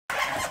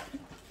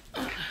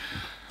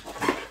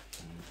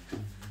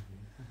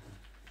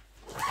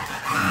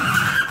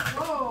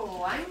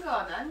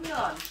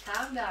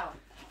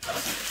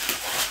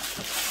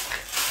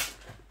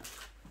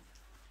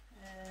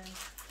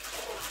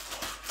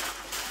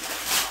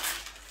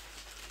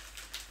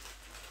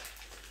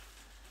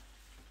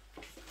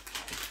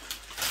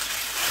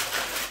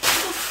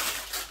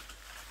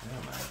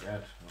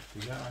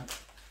Is that right?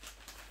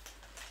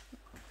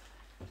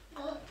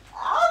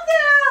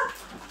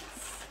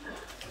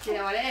 Do you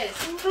know what it is?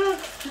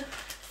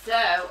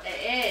 So it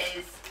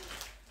is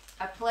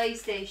a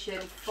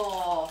PlayStation 4.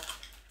 Oh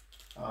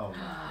no.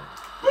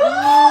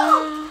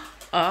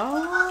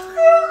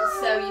 Oh.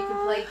 So you can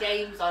play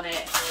games on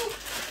it,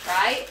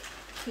 right?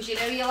 Because you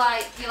know you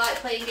like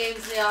playing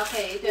games in the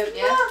arcade, don't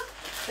you?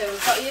 So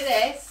we've got you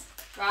this,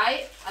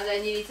 right? And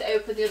then you need to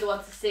open the other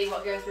one to see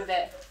what goes with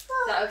it.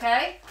 Is that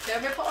okay?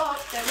 Don't rip it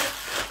off. Don't rip.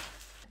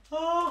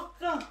 Oh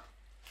God.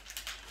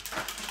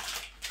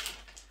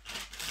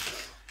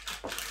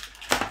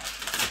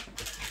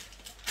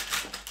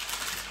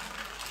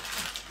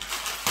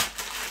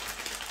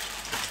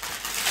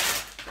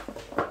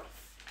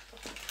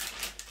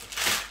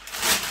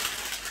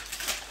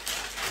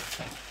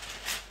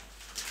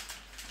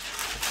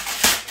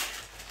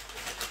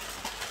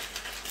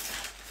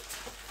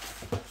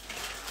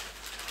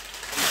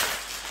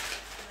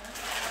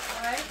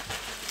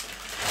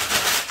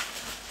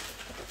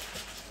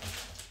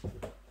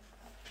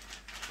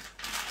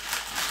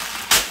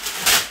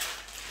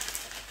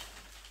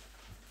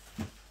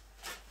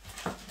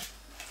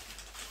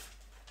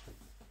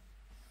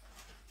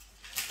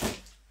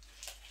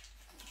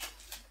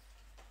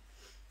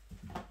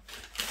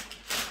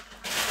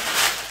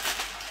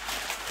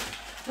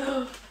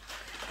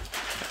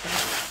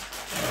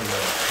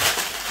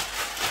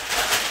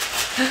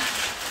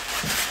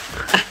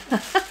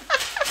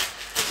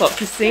 What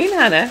have you seen,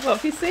 Hannah? What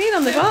have you seen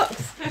on the box?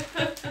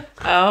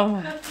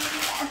 Oh.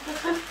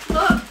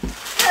 Look.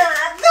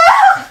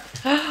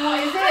 What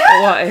is it?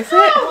 What is it?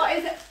 What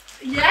is it?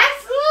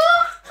 Yes!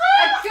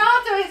 A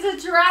Gato, it's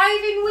a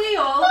driving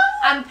wheel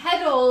and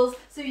pedals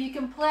so you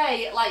can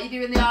play like you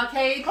do in the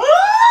arcade.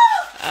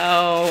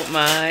 Oh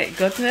my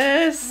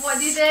goodness. What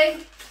do you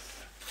think?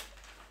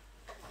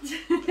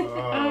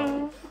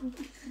 Oh.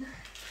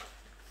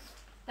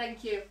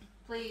 Thank you.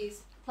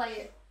 Please play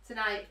it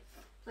tonight.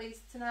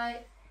 Please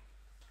tonight.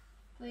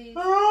 Please.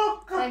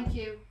 Thank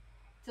you.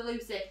 To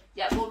Lucy.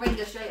 Yeah, we'll ring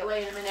her straight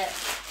away in a minute.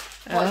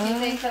 What do you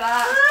think of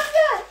that?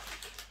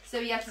 So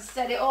you have to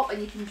set it up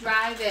and you can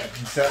drive it.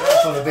 You set it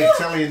up on a big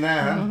telly in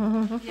there,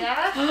 huh?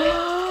 Yeah?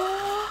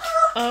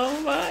 Oh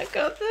my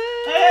goodness.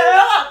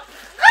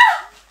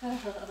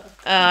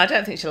 I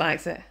don't think she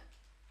likes it.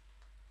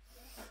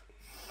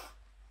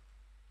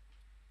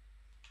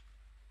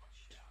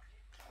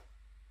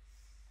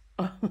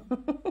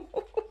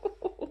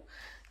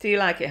 Do you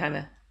like it,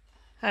 Hannah?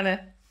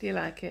 Hannah, do you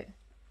like it?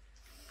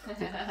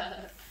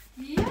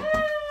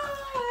 Yeah!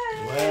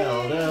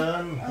 Well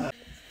done.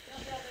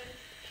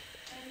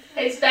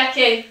 It's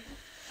Becky.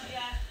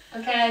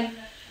 Okay.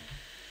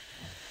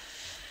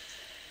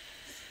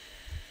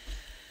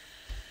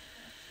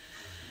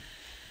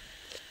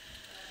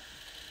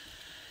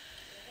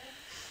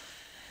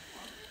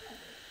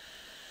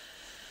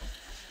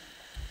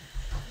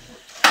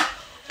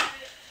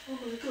 Oh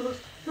my God.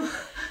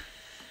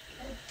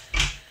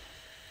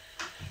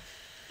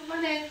 Come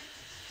on in.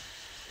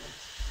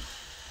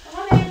 Come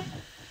on in.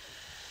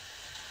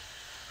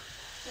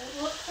 Don't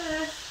look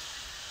first.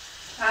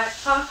 Right,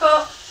 park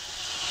up.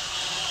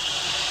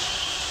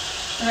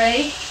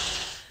 3.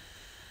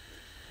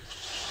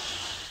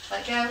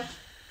 Let go.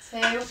 2.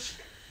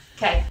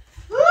 Okay.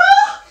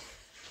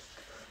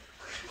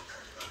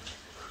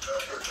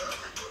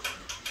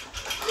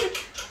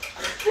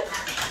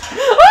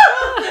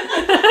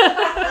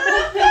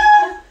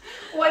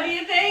 What do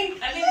you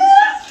think? I think the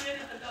straps are in.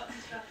 I forgot the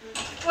strap in.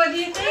 What do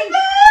you think?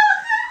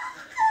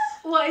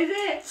 What is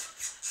it?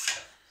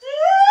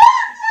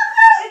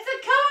 It's a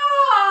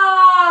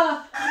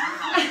car!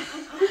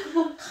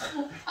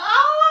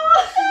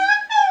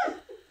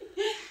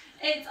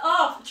 It's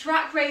off.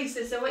 Trak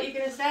Racer, so what are you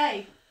going to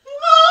say?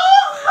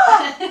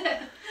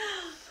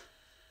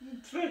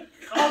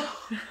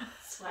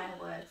 Swear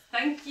words.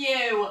 Thank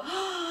you.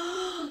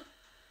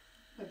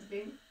 What do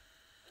you think?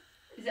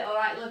 Is it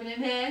alright living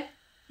in here?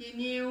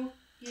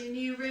 Your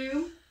new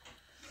room?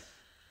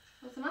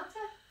 What's the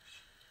matter?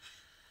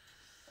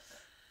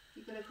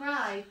 You're gonna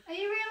cry? Are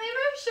you really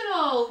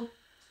emotional?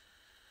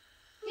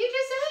 You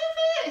deserve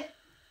it.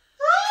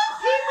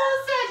 People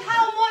said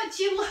how much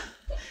you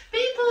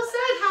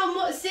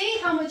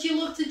how much you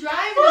love to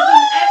drive and have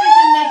done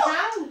everything they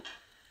can.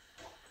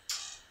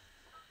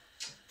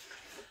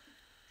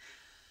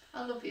 I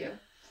love you.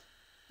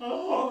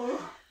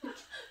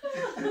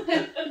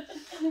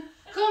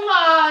 Come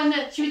on,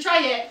 should we try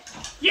it?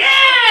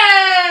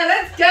 Yeah,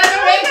 let's get it.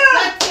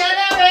 Let's get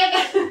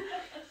it.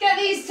 Get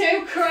these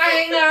two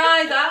crying their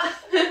eyes out.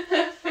 You're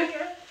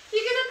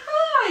gonna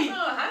cry.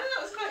 Oh, Hannah,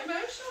 that was quite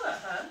emotional, that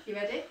man. You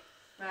ready?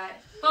 Right.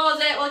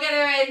 Pause it. We'll get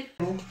her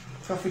in.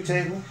 Coffee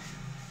table.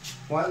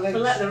 White legs.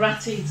 We'll let the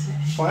rat eat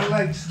it. White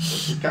legs. Put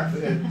some cat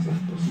food.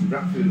 Put some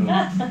rat food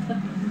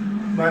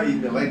on. Might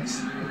eat my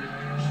legs.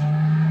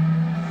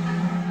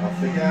 Off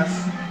the gas.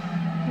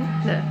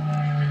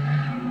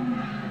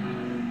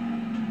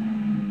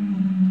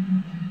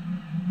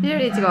 You don't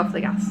need to go off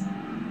the gas.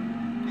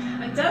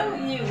 And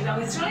don't you? I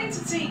was trying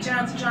to teach her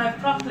how to drive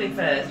properly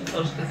first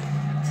before she could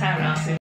tear her ass in.